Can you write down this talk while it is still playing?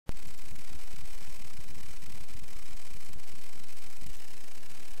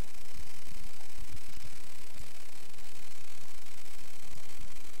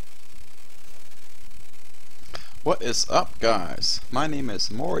What is up, guys? My name is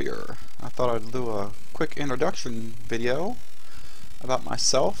MoiR. I thought I'd do a quick introduction video about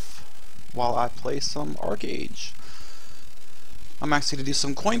myself while I play some Archeage. I'm actually going to do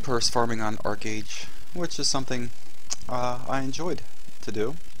some coin purse farming on Archeage, which is something I enjoyed to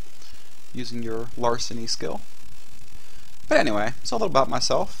do, using your larceny skill. But anyway, it's a little about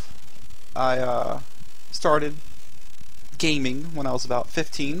myself. I started gaming when I was about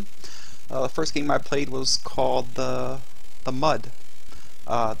 15. The first game I played was called the Mud.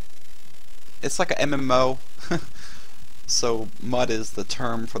 It's like a MMO, so Mud is the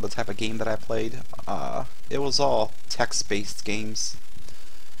term for the type of game that I played. It was all text-based games.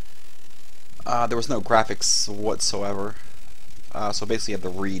 There was no graphics whatsoever, so basically you had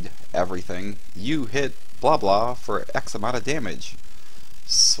to read everything. You hit blah blah for X amount of damage.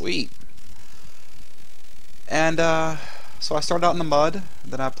 Sweet. And so I started out in the Mud,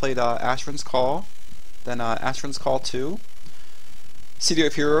 then I played Ashran's Call, then Ashran's Call 2, City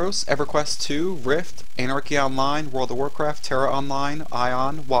of Heroes, EverQuest 2, Rift, Anarchy Online, World of Warcraft, Terra Online,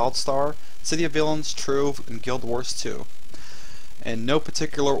 Ion, WildStar, City of Villains, Trove, and Guild Wars 2. In no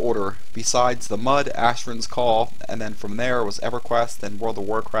particular order, besides the Mud, Ashran's Call, and then from there was EverQuest, then World of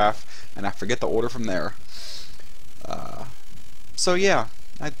Warcraft, and I forget the order from there. So yeah.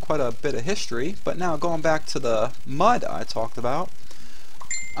 I had quite a bit of history, but now going back to the Mud I talked about,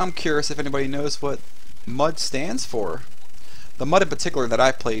 I'm curious if anybody knows what Mud stands for. The Mud in particular that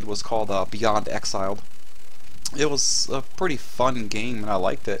I played was called Beyond Exiled. It was a pretty fun game and I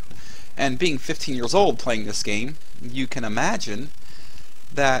liked it. And being 15 years old playing this game, you can imagine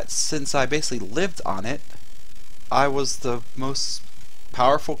that since I basically lived on it, I was the most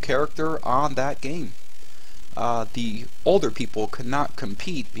powerful character on that game. The older people could not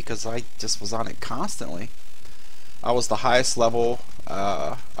compete because I just was on it constantly. I was the highest level,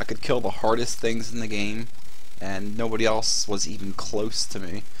 I could kill the hardest things in the game, and nobody else was even close to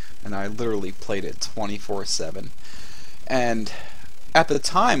me, and I literally played it 24/7. And at the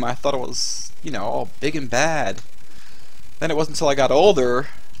time I thought it was, you know, all big and bad. Then it wasn't until I got older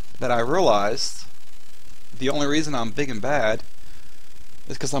that I realized the only reason I'm big and bad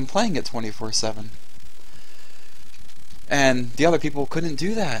is because I'm playing it 24/7. And the other people couldn't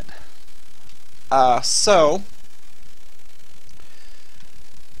do that. So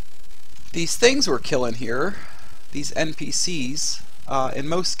these things we're killing here, these NPCs, in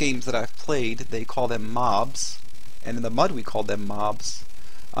most games that I've played, they call them mobs, and in the Mud we call them mobs.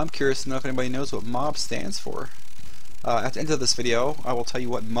 I'm curious to know if anybody knows what mob stands for. At the end of this video, I will tell you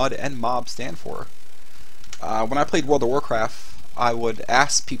what Mud and mob stand for. When I played World of Warcraft, I would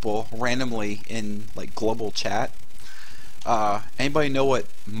ask people randomly in like global chat, anybody know what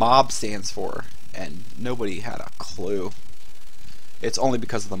mob stands for? And nobody had a clue. It's only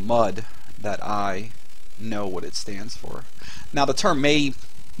because of the Mud that I know what it stands for. Now the term may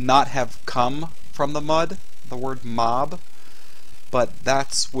not have come from the Mud, the word mob, but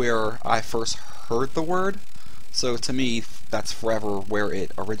that's where I first heard the word, so to me that's forever where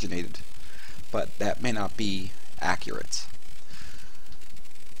it originated, but that may not be accurate.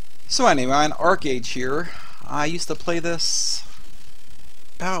 So anyway, on Archeage here, I used to play this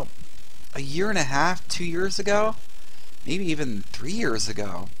about a year and a half, 2 years ago, maybe even 3 years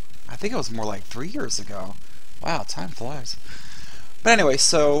ago. I think it was more like 3 years ago. Wow, time flies. But anyway,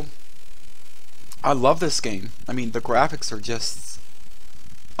 so I love this game. I mean, the graphics are just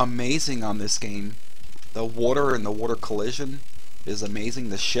amazing on this game. The water and the water collision is amazing.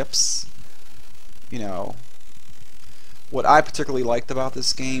 The ships, you know. What I particularly liked about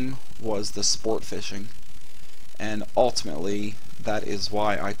this game was the sport fishing. And ultimately, that is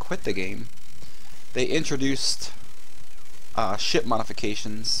why I quit the game. They introduced ship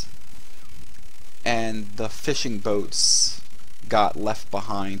modifications, and the fishing boats got left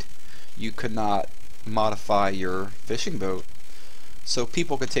behind. You could not modify your fishing boat. So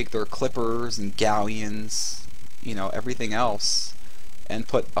people could take their clippers and galleons, you know, everything else, and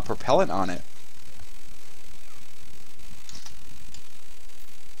put a propellant on it.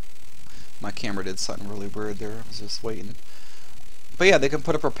 My camera did something really weird there. I was just waiting. But yeah, they can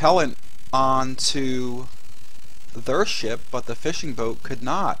put a propellant onto their ship, but the fishing boat could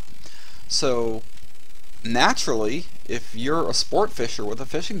not. So naturally, if you're a sport fisher with a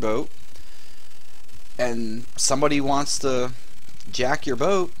fishing boat and somebody wants to jack your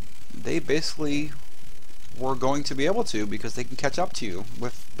boat, they basically were going to be able to, because they can catch up to you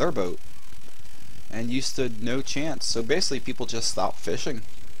with their boat. And you stood no chance. So basically people just stopped fishing.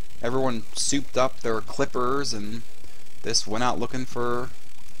 Everyone souped up their clippers and this went out looking for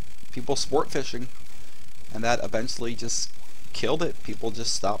people sport fishing, and that eventually just killed it. People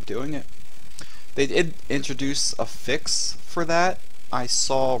just stopped doing it. They did introduce a fix for that, I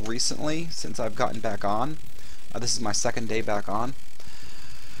saw recently, since I've gotten back on. This is my second day back on.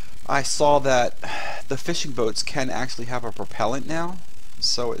 I saw that the fishing boats can actually have a propellant now,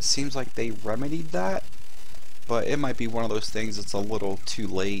 so it seems like they remedied that, but it might be one of those things that's a little too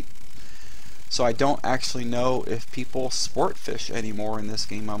late. So I don't actually know if people sport fish anymore in this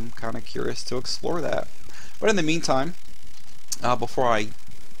game. I'm kind of curious to explore that. But in the meantime, before I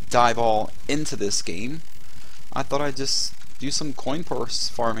dive all into this game, I thought I'd just do some coin purse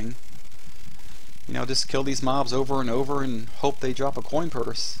farming. You know, just kill these mobs over and over and hope they drop a coin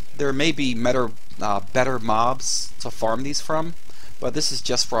purse. There may be better mobs to farm these from, but this is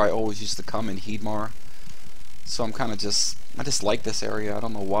just where I always used to come in Heedmar. So I'm kind of I just like this area. I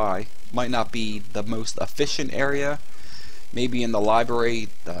don't know why. Might not be the most efficient area. Maybe in the library,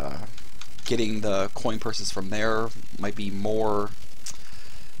 getting the coin purses from there might be more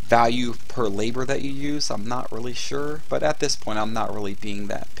value per labor that you use. I'm not really sure, but at this point I'm not really being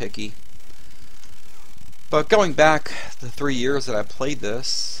that picky. But going back the 3 years that I played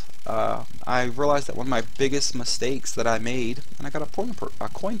this, I realized that one of my biggest mistakes that I made, and I got a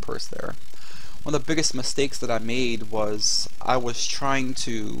coin purse there. One of the biggest mistakes that I made was I was trying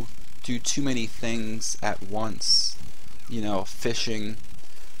to do too many things at once. You know, fishing,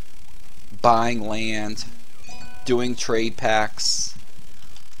 buying land, doing trade packs.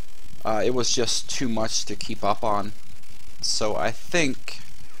 It was just too much to keep up on. So I think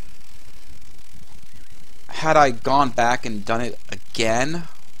had I gone back and done it again,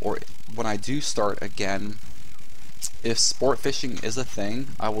 or when I do start again, if sport fishing is a thing,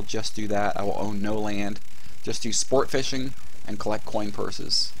 I will just do that. I will own no land, just do sport fishing and collect coin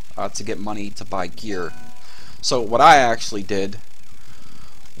purses to get money to buy gear. So what I actually did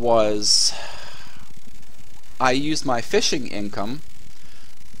was I used my fishing income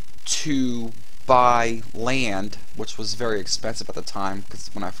to buy land, which was very expensive at the time, because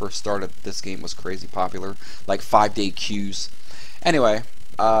when I first started, this game was crazy popular, like 5-day queues. Anyway,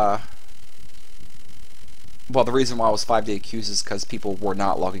 well, the reason why it was 5-day queues is because people were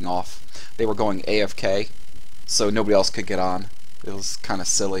not logging off. They were going AFK, so nobody else could get on. It was kind of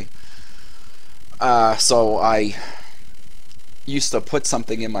silly. So I used to put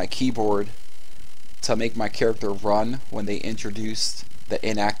something in my keyboard to make my character run when they introduced the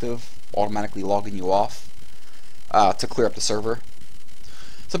inactive, automatically logging you off, to clear up the server.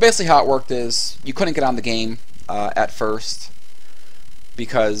 So basically how it worked is you couldn't get on the game at first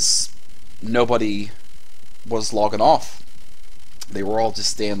because nobody was logging off. They were all just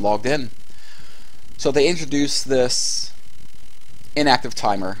staying logged in. So they introduced this inactive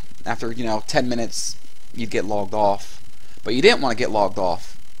timer. After 10 minutes you'd get logged off, but you didn't want to get logged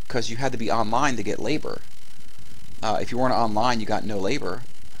off because you had to be online to get labor. If you weren't online, you got no labor.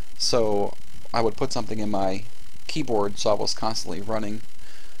 So I would put something in my keyboard so I was constantly running,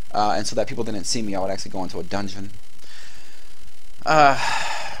 and so that people didn't see me, I would actually go into a dungeon. But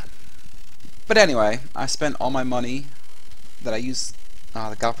anyway, I spent all my money that I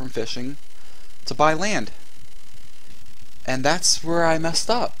got from fishing to buy land. And that's where I messed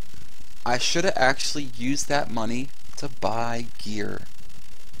up. I should have actually used that money to buy gear.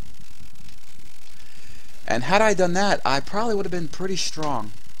 And had I done that, I probably would have been pretty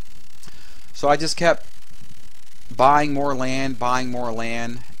strong. So I just kept buying more land,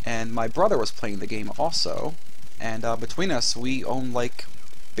 and my brother was playing the game also. And between us, we owned like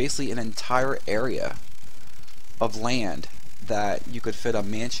basically an entire area of land that you could fit a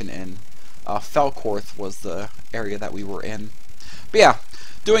mansion in. Felcorth was the area that we were in. But yeah,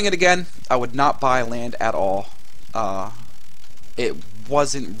 doing it again, I would not buy land at all. It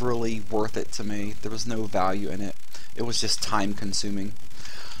wasn't really worth it to me. There was no value in it. It was just time consuming.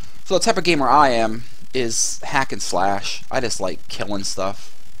 So the type of gamer I am is hack and slash. I just like killing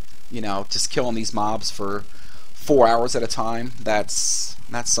stuff. Just killing these mobs for 4 hours at a time. That's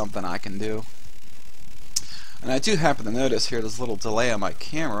something I can do. And I do happen to notice here there's a little delay on my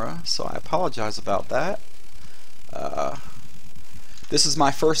camera, so I apologize about that. This is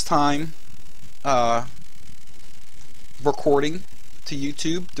my first time recording to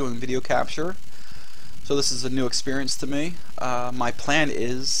YouTube, doing video capture. So this is a new experience to me. My plan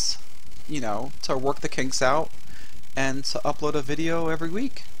is, to work the kinks out and to upload a video every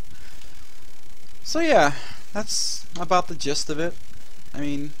week. So yeah, that's about the gist of it. I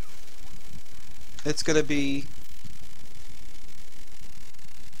mean, it's going to be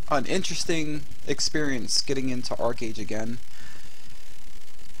an interesting experience getting into Archeage again.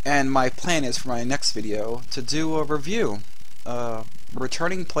 And my plan is for my next video to do a review.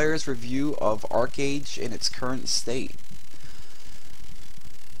 Returning players review of Archeage in its current state.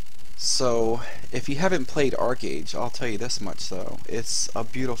 So, if you haven't played Archeage, I'll tell you this much though. It's a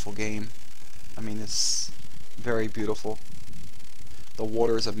beautiful game. I mean, it's very beautiful. The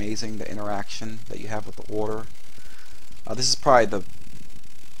water is amazing, the interaction that you have with the water. This is probably the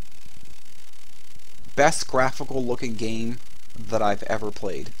best graphical looking game that I've ever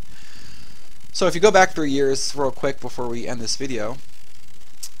played. So if you go back 3 years real quick before we end this video,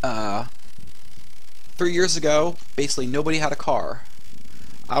 3 years ago, basically nobody had a car.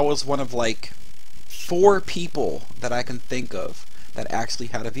 I was one of like 4 people that I can think of that actually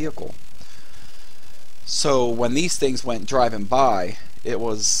had a vehicle. So when these things went driving by, it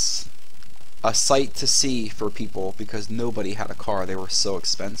was a sight to see for people because nobody had a car. They were so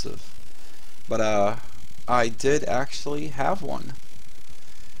expensive. But I did actually have one.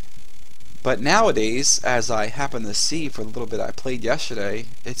 But nowadays, as I happen to see for the little bit I played yesterday,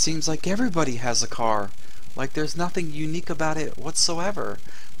 it seems like everybody has a car. Like there's nothing unique about it whatsoever.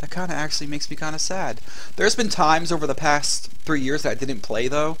 That kind of actually makes me kind of sad. There's been times over the past 3 years that I didn't play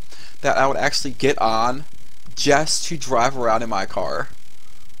though, that I would actually get on just to drive around in my car.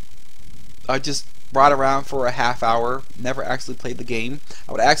 I'd just ride around for a half hour, never actually played the game.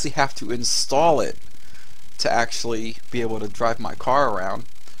 I would actually have to install it to actually be able to drive my car around.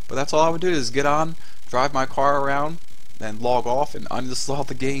 But that's all I would do is get on, drive my car around, then log off and uninstall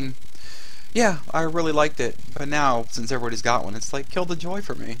the game. Yeah, I really liked it. But now, since everybody's got one, it's like killed the joy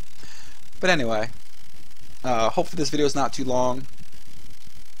for me. But anyway, hopefully this video is not too long.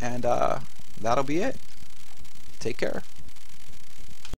 And that'll be it. Take care.